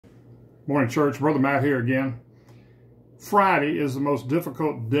Morning, church. Brother Matt here again. Friday is the most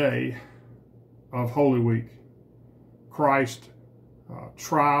difficult day of Holy Week. Christ's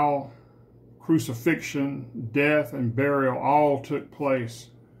trial, crucifixion, death, and burial all took place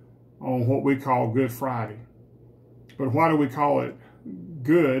on what we call Good Friday. But why do we call it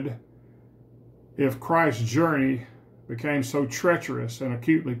good if Christ's journey became so treacherous and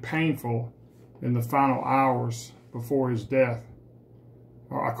acutely painful in the final hours before his death?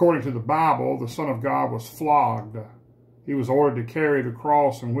 According to the Bible, the Son of God was flogged. He was ordered to carry the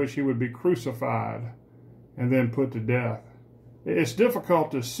cross in which he would be crucified and then put to death. It's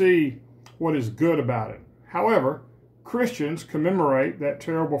difficult to see what is good about it. However, Christians commemorate that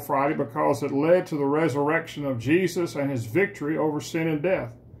terrible Friday because it led to the resurrection of Jesus and his victory over sin and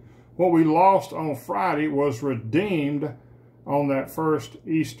death. What we lost on Friday was redeemed on that first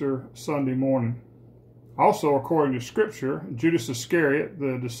Easter Sunday morning. Also, according to Scripture, Judas Iscariot,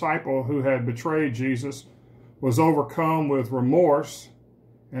 the disciple who had betrayed Jesus, was overcome with remorse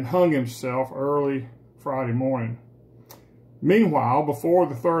and hung himself early Friday morning. Meanwhile, before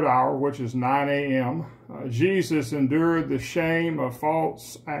the third hour, which is 9 a.m., Jesus endured the shame of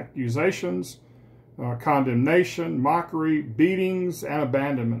false accusations, condemnation, mockery, beatings, and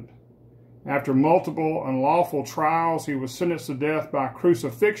abandonment. After multiple unlawful trials, he was sentenced to death by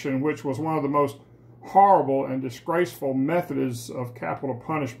crucifixion, which was one of the most horrible and disgraceful methods of capital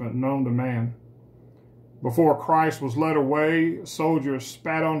punishment known to man. Before Christ was led away, soldiers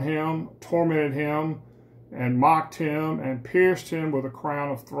spat on him, tormented him, and mocked him, and pierced him with a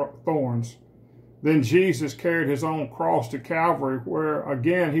crown of thorns. Then Jesus carried his own cross to Calvary, where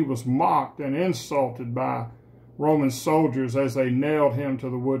again he was mocked and insulted by Roman soldiers as they nailed him to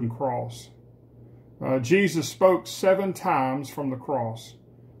the wooden cross. Jesus spoke 7 times from the cross.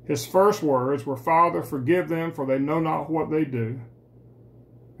 His first words were, "Father, forgive them, for they know not what they do."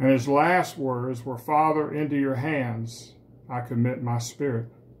 And his last words were, "Father, into your hands I commit my spirit."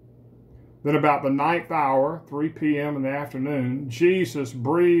 Then about the 9th hour, 3 p.m. in the afternoon, Jesus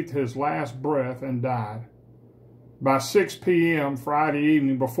breathed his last breath and died. By 6 p.m. Friday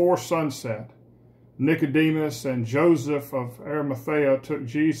evening, before sunset, Nicodemus and Joseph of Arimathea took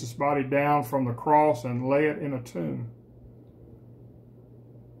Jesus' body down from the cross and lay it in a tomb.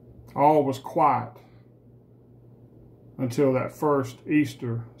 All was quiet until that first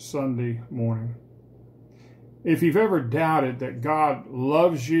Easter Sunday morning. If you've ever doubted that God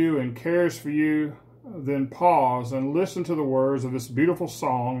loves you and cares for you, then pause and listen to the words of this beautiful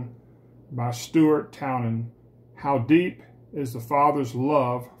song by Stuart Townend. How deep is the Father's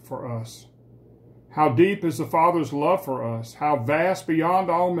love for us? How deep is the Father's love for us? How vast beyond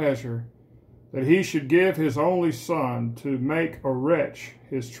all measure, that he should give his only Son to make a wretch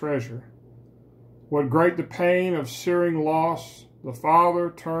his treasure. What great the pain of searing loss, the Father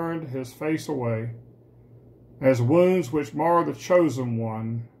turned his face away, as wounds which mar the chosen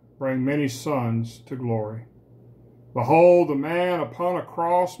one bring many sons to glory. Behold the man upon a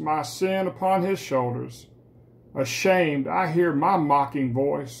cross, my sin upon his shoulders. Ashamed, I hear my mocking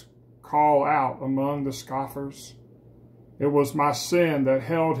voice call out among the scoffers. It was my sin that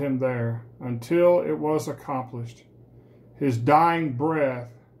held him there until it was accomplished. His dying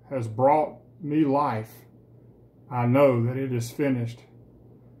breath has brought me life. I know that it is finished.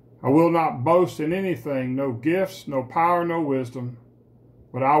 I will not boast in anything, no gifts, no power, no wisdom,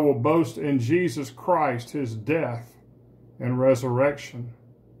 but I will boast in Jesus Christ, his death and resurrection.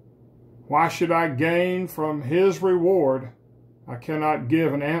 Why should I gain from his reward? I cannot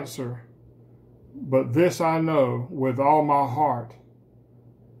give an answer. But this I know with all my heart,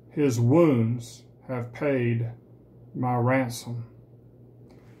 his wounds have paid my ransom.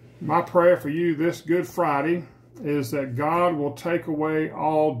 My prayer for you this Good Friday is that God will take away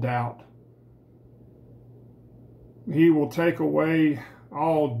all doubt. He will take away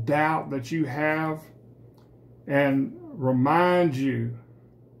all doubt that you have and remind you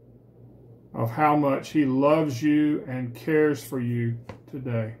of how much he loves you and cares for you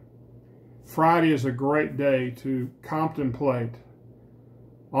today. Friday is a great day to contemplate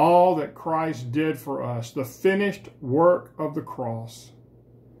all that Christ did for us, the finished work of the cross.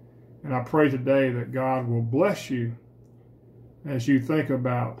 And I pray today that God will bless you as you think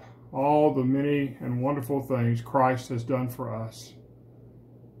about all the many and wonderful things Christ has done for us.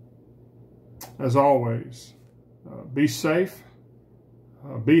 As always, be safe,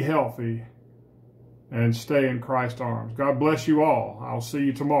 be healthy, and stay in Christ's arms. God bless you all. I'll see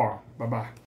you tomorrow. Bye-bye.